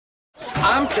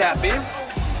I'm Cappie,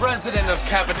 president of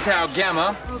Kappa Tau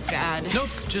Gamma. Oh, God. Nope,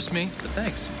 just me, but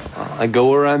thanks. I go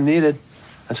where I'm needed.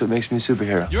 That's what makes me a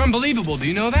superhero. You're unbelievable, do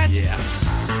you know that? Yeah.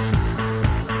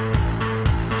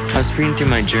 I was reading through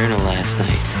my journal last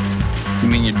night. You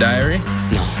mean your diary?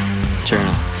 No,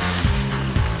 journal.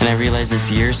 And I realized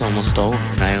this year's almost over.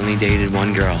 I only dated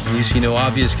one girl. You see no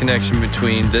obvious connection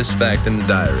between this fact and the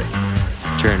diary.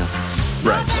 Journal.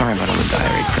 Right. Sorry about all the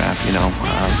diary crap, you know.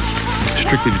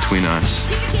 Strictly between us.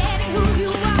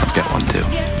 I've got one too.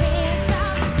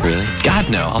 Really? God,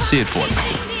 no. I'll see it for you.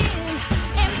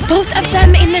 Both of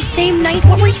them in the same night?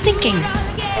 What were you thinking?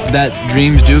 That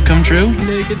dreams do come true?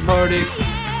 Naked party.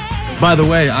 By the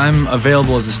way, I'm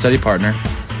available as a study partner.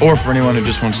 Or for anyone who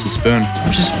just wants to spoon.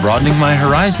 I'm just broadening my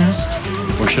horizons.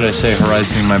 Or should I say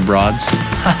horizoning my broads?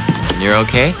 You're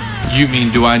okay? You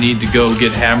mean, do I need to go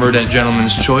get hammered at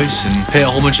Gentleman's Choice and pay a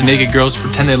whole bunch of naked girls to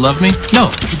pretend they love me? No,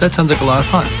 but that sounds like a lot of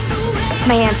fun.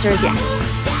 My answer is yes.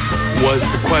 Was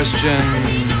the question,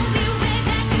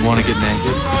 want to get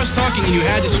naked? I was talking and you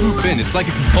had to swoop in. It's like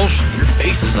a compulsion. Your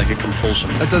face is like a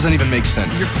compulsion. That doesn't even make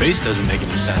sense. Your face doesn't make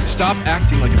any sense. Stop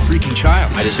acting like a freaking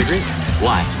child. I disagree.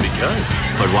 Why? Because.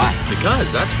 But why? Because,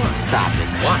 that's why. Stop it.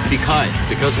 Why? Because.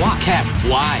 Because what? Cap,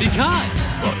 why? Because.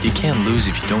 Well, you can't lose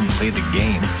if you don't play the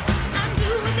game.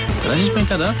 Did I just make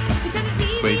that up?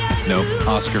 Wait, no.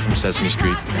 Oscar from Sesame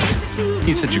Street.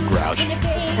 He's such a grouch. You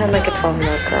sound like a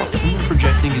 12-year-old girl.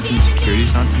 Projecting his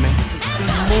insecurities onto me.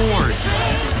 Lord,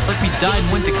 it's like we died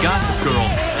and went to Gossip Girl.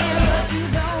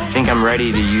 I think I'm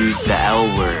ready to use the L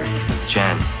word,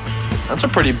 Jen. That's a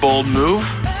pretty bold move.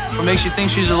 What makes you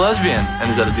think she's a lesbian? And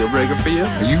is that a deal breaker for you?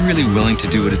 Are you really willing to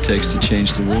do what it takes to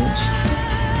change the rules?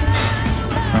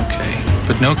 Okay,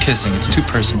 but no kissing. It's too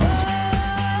personal.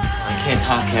 I can't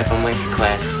talk, Cap. I'm late for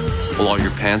class. Well, are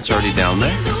your pants already down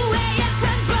there?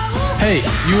 Hey,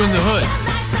 you in the hood.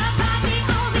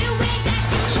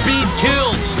 Speed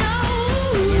kills!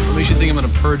 What makes you think I'm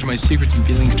gonna purge my secrets and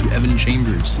feelings to Evan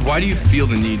Chambers? Why do you feel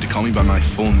the need to call me by my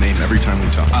full name every time we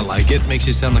talk? I like it. Makes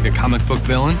you sound like a comic book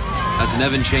villain. That's an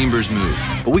Evan Chambers move.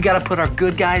 But we gotta put our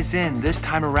good guys in this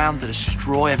time around to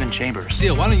destroy Evan Chambers.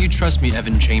 Deal, why don't you trust me,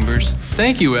 Evan Chambers?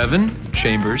 Thank you, Evan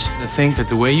Chambers. To think that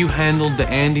the way you handled the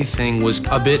Andy thing was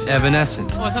a bit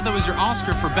evanescent. Well, I thought that was your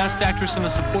Oscar for Best Actress in a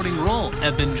Supporting Role,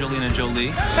 Evangelina Jolie.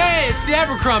 Hey, it's the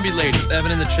Abercrombie lady.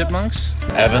 Evan and the Chipmunks?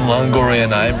 Evan Longoria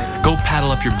and I. Go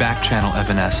paddle up your back channel,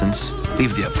 Evanescence.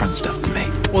 Leave the upfront stuff to me.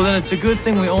 Well, then it's a good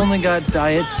thing we only got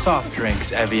diet soft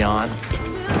drinks, Evian.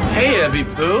 Hey, Evie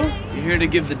Pooh. You here to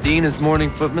give the dean his morning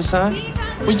foot massage?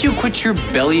 Will you quit your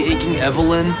belly-aching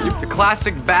Evelyn? The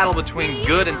classic battle between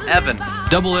Good and Evan.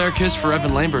 Double air kiss for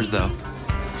Evan Lambers, though.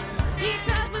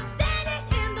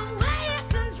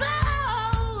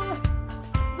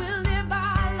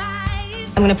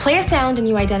 I'm gonna play a sound and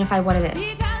you identify what it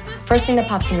is. First thing that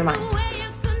pops in your mind.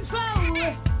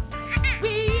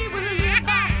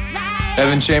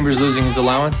 Evan Chambers losing his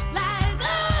allowance?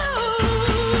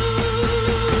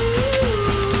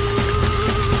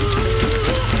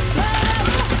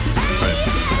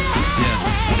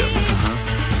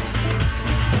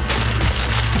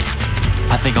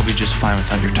 I think I'll be just fine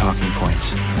without your talking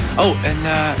points. Oh,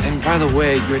 and by the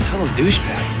way, you're a total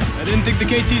douchebag. I didn't think the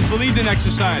KTs believed in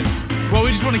exercise. Well,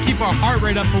 we just want to keep our heart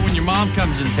rate up for when your mom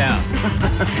comes in town.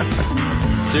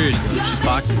 Seriously, she's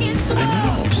boxing.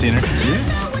 I know. You've seen her?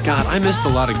 Yes. God, I missed a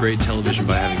lot of great television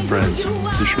by having friends.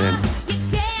 It's a shame.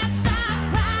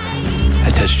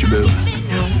 I touched your boob.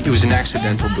 No. It was an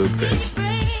accidental boob phase.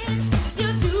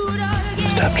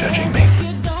 Stop judging me.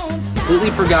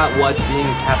 Completely forgot what being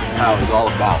a Kappa Tau is all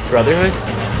about. Brotherhood?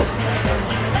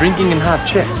 Drinking and hot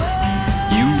chicks.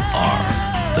 You are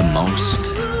the most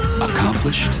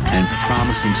accomplished and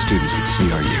promising students at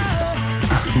CRU.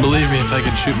 Believe me, if I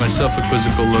could shoot myself a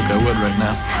quizzical look, I would right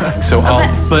now.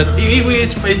 But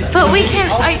it's we can.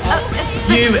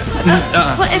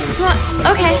 But it's not.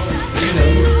 Okay.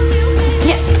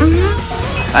 Yeah.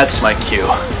 That's my cue.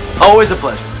 Always a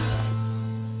pleasure.